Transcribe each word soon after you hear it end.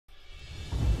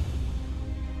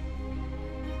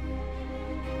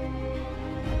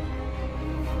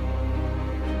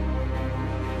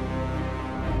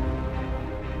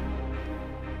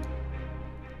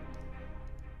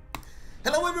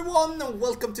everyone, and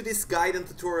welcome to this guide and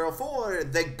tutorial for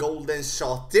the golden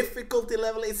shot. Difficulty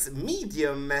level is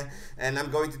medium, and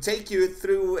I'm going to take you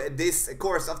through this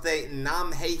course of the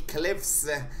Namhe Cliffs,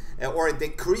 or the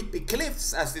Creepy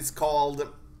Cliffs as it's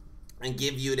called, and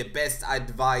give you the best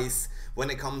advice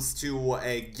when it comes to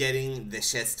getting the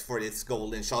chest for this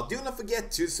golden shot. Do not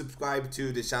forget to subscribe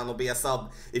to the channel, be a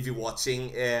sub if you're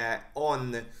watching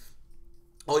on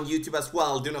YouTube as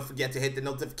well. Do not forget to hit the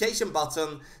notification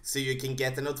button so you can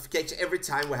get a notification every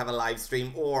time we have a live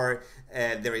stream or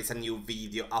there is a new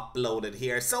video uploaded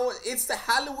here. So it's the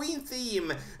Halloween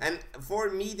theme, and for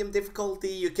medium difficulty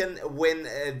you can win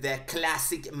the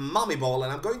classic mummy ball,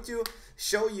 and I'm going to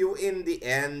show you in the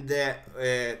end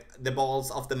the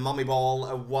balls of the mummy ball,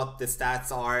 what the stats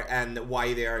are and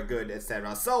why they are good,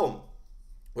 etc. So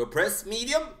we'll press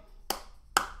medium.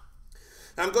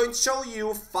 I'm going to show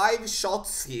you 5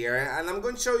 shots here, and I'm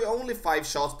going to show you only 5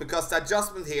 shots because the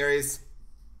adjustment here is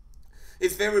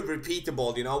very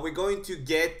repeatable. You know, we're going to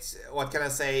get, what can I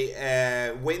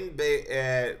say, wind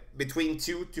between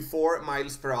 2 to 4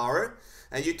 miles per hour,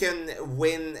 and you can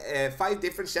win 5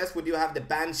 different chests. We do have the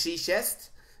Banshee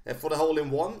chest for the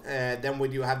hole-in-one, then we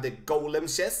do have the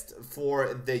Golem chest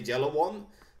for the yellow one,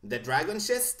 the Dragon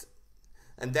chest,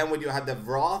 and then we do have the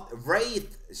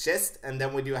Wraith chest, and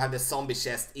then we do have the Zombie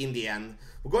chest in the end.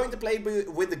 We're going to play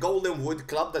with the Golden Wood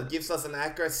Club that gives us an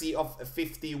accuracy of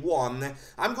 51.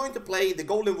 I'm going to play the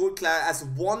Golden Wood Club as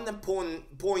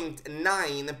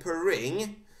 1.9 per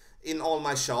ring in all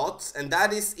my shots, and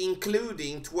that is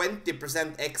including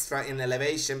 20% extra in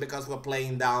elevation because we're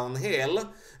playing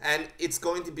downhill, and it's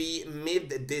going to be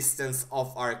mid-distance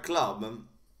of our club.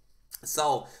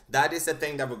 So that is the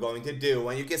thing that we're going to do,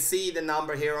 and you can see the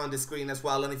number here on the screen as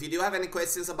well. And if you do have any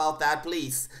questions about that,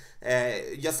 please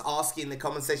just ask in the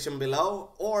comment section below,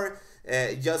 or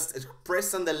just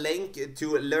press on the link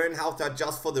to learn how to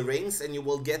adjust for the rings, and you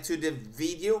will get to the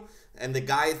video and the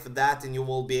guide for that, and you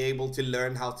will be able to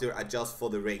learn how to adjust for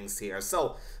the rings here.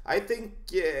 So I think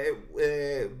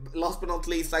last but not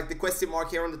least, like the question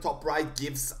mark here on the top right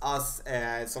gives us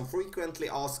some frequently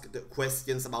asked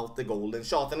questions about the golden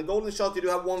shot. And the golden shot, you do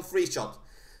have 1 free shot,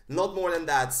 not more than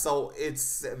that. So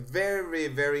it's very,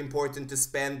 very important to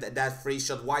spend that free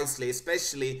shot wisely,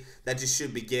 especially that you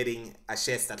should be getting a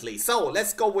chest at least. So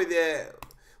let's go with the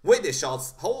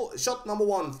shots. Shot number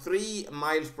 1, 3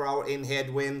 miles per hour in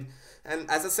headwind. And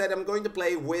as I said, I'm going to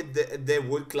play with the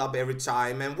wood club every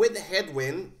time. And with the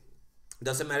headwind,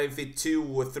 doesn't matter if it's 2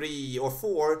 or 3 or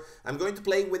 4, I'm going to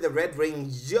play with the red ring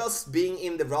just being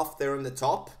in the rough there on the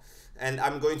top. And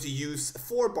I'm going to use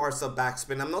 4 bars of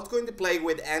backspin. I'm not going to play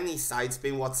with any side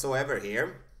spin whatsoever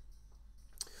here.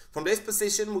 From this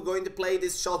position, we're going to play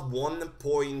this shot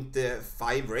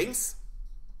 1.5 rings.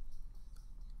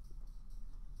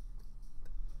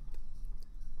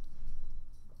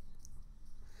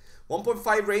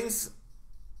 .5 rings,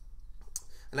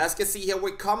 and as you can see here,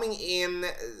 we're coming in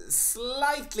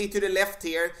slightly to the left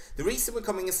here. The reason we're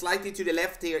coming in slightly to the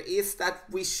left here is that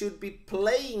we should be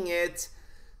playing it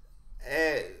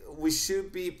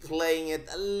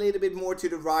a little bit more to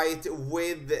the right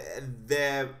with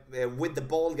the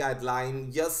ball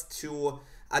guideline, just to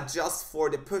adjust for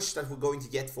the push that we're going to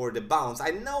get for the bounce.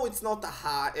 I know it's not a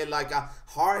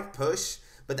hard push,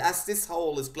 but as this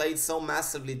hole is played so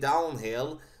massively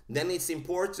downhill, then it's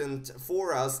important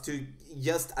for us to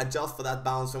just adjust for that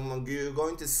bounce, and you're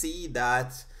going to see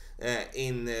that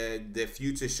in the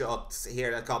future shots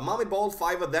here that come. Mummy ball,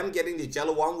 5 of them, getting the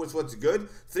yellow one, which was good.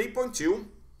 3.2,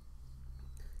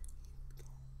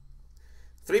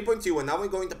 and now we're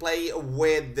going to play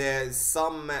with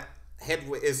some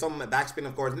backspin,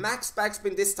 of course. Max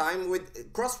backspin this time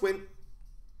with crosswind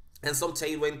and some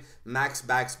tailwind, max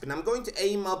backspin. I'm going to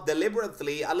aim up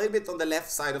deliberately a little bit on the left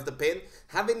side of the pin,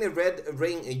 having the red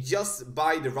ring just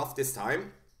by the rough this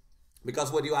time,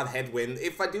 because we do have headwind.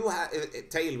 If I do have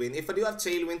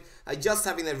tailwind, I just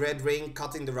having a red ring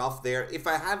cutting the rough there. If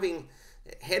I'm having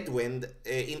headwind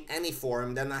in any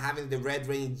form, then I'm having the red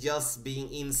ring just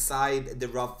being inside the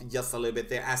rough just a little bit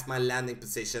there as my landing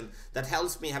position. That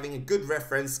helps me having a good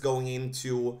reference going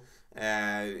into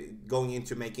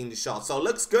making the shot. So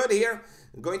looks good here.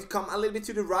 I'm going to come a little bit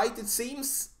to the right, it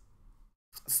seems.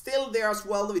 Still there as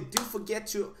well. We do forget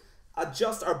to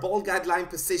adjust our ball guideline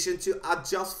position to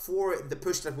adjust for the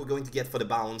push that we're going to get for the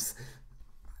bounce.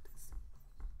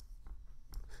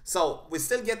 So we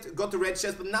still got the red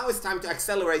chest, but now it's time to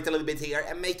accelerate a little bit here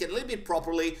and make it a little bit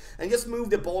properly and just move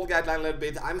the ball guideline a little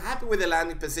bit. I'm happy with the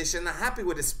landing position, I'm happy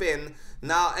with the spin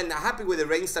now, and I'm happy with the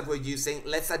rings that we're using.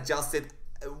 Let's adjust it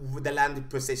the landing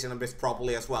position of this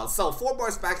properly as well. So 4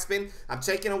 bars backspin. I'm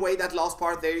taking away that last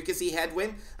part there. You can see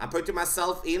headwind. I'm putting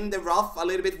myself in the rough a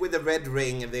little bit with the red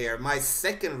ring there. My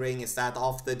second ring is that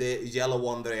after the yellow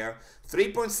one there.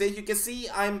 3.6. You can see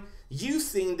I'm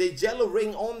using the yellow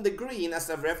ring on the green as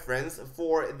a reference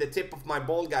for the tip of my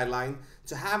ball guideline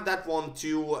to have that one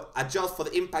to adjust for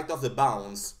the impact of the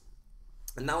bounce.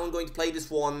 And now I'm going to play this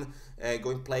one,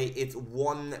 going to play it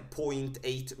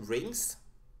 1.8 rings.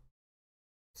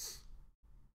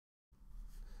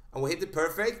 And we hit it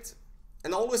perfect.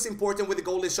 And always important with the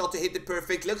golden shot to hit it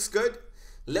perfect. Looks good.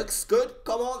 Looks good.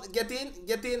 Come on, get in,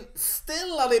 get in.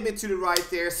 Still a little bit to the right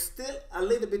there. Still a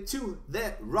little bit to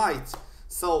the right.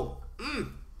 So,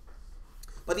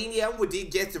 but in the end we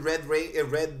did get the red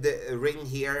ring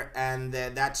here and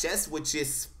that chest, which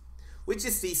is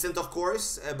decent, of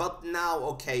course. But now,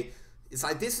 okay, it's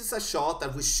like this is a shot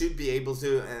that we should be able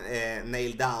to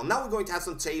nail down. Now we're going to have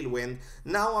some tailwind.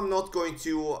 Now I'm not going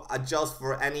to adjust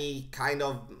for any kind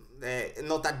of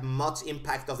not that much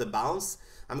impact of the bounce.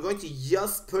 I'm going to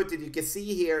just put it. You can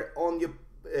see here on your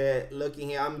looking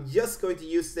here, I'm just going to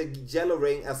use the yellow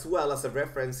ring as well as a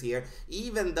reference here,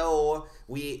 even though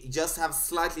we just have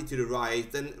slightly to the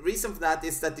right. And reason for that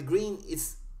is that the green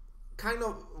is kind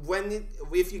of,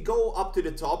 if you go up to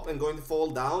the top and going to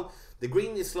fall down, the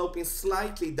green is sloping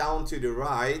slightly down to the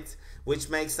right, which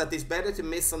makes that it's better to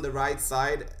miss on the right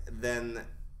side than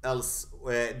miss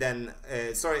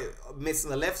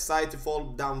on the left side to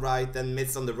fall down right, and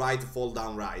miss on the right to fall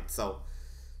down right. So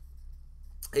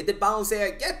hit the bounce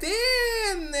here, get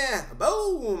in,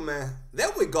 boom,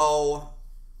 there we go,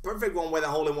 perfect one with a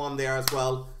hole in one there as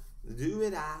well. Do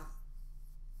it out.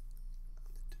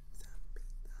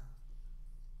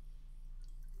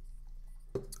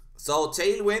 So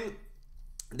tailwind,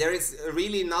 there is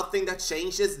really nothing that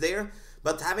changes there,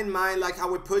 but have in mind like how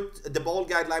we put the ball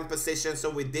guideline position, so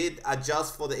we did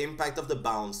adjust for the impact of the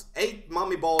bounce. 8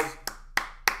 mummy balls.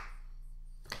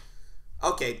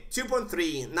 Okay,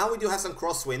 2.3. Now we do have some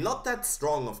crosswind. Not that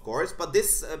strong, of course, but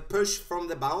this push from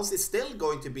the bounce is still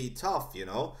going to be tough, you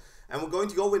know. And we're going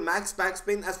to go with max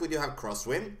backspin as we do have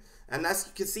crosswind. And as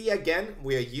you can see again,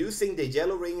 we are using the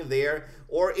yellow ring there.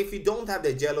 Or if you don't have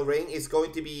the yellow ring, it's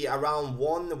going to be around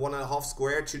 1.5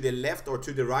 square to the left or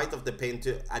to the right of the pin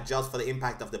to adjust for the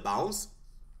impact of the bounce.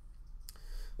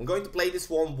 I'm going to play this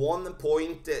one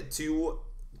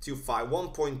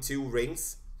 1.2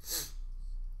 rings.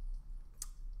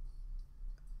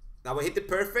 Now we hit it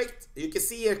perfect. You can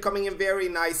see it coming in very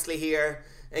nicely here.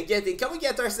 And getting, can we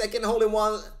get our second hole in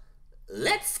one?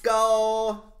 Let's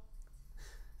go!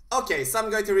 Okay, so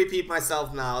I'm going to repeat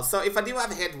myself now. So if I do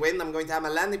have headwind, I'm going to have my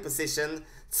landing position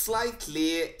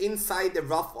slightly inside the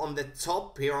rough on the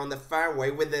top here on the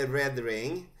fairway with the red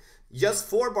ring. Just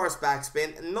 4 bars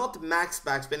backspin, not max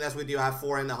backspin as we do have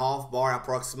 4.5 bar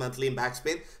approximately in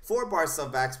backspin. 4 bars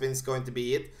of backspin is going to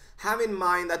be it. Have in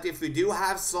mind that if we do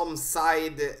have some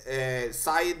side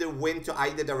wind to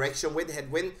either direction with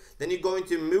headwind, then you're going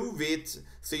to move it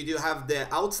so you do have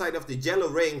the outside of the yellow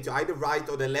ring to either right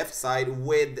or the left side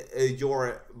with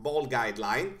your ball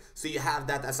guideline. So you have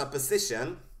that as a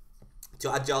position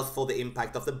to adjust for the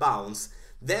impact of the bounce.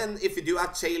 Then if you do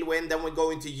have tailwind, then we're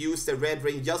going to use the red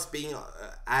ring just being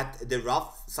at the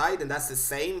rough side, and that's the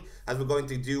same as we're going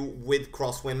to do with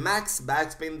crosswind. Max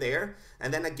backspin there,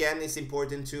 and then again it's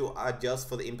important to adjust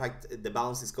for the impact the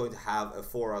bounce is going to have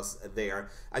for us there.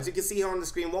 As you can see here on the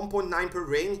screen, 1.9 per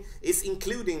ring is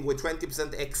including with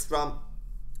 20% extra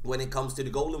when it comes to the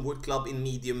Golden Wood Club in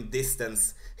medium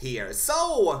distance here.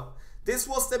 So this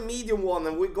was the medium one,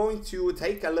 and we're going to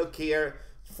take a look here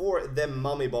for the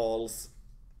mummy balls.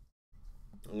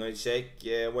 I'm going to check,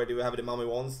 where do we have the mummy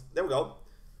ones? There we go.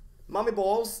 Mummy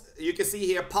balls, you can see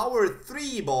here, power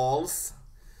 3 balls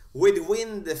with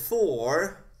wind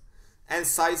 4 and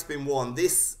side spin 1.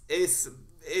 This is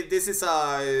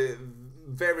a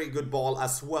very good ball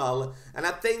as well. And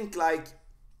I think, like,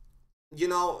 you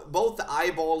know, both the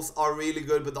eyeballs are really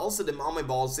good, but also the mummy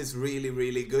balls is really,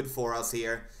 really good for us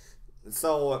here.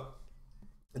 So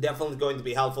definitely going to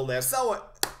be helpful there. So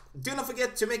do not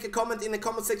forget to make a comment in the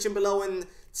comment section below and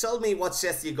tell me what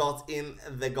chest you got in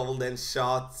the golden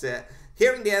shot.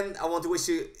 Here in the end, I want to wish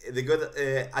you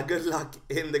a good luck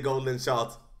in the golden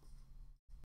shot.